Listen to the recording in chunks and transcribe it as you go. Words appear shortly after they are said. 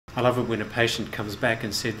I love it when a patient comes back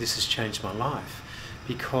and said, "This has changed my life,"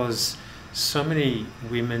 because so many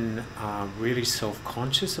women are really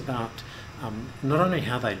self-conscious about not only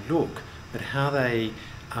how they look, but how they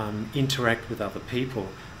interact with other people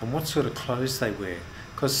and what sort of clothes they wear.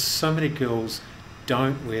 Because so many girls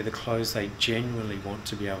don't wear the clothes they genuinely want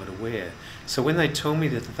to be able to wear. So when they tell me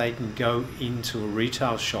that they can go into a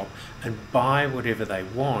retail shop and buy whatever they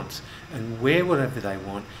want and wear whatever they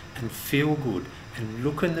want and feel good and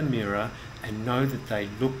look in the mirror and know that they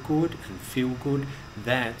look good and feel good,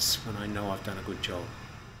 that's when I know I've done a good job.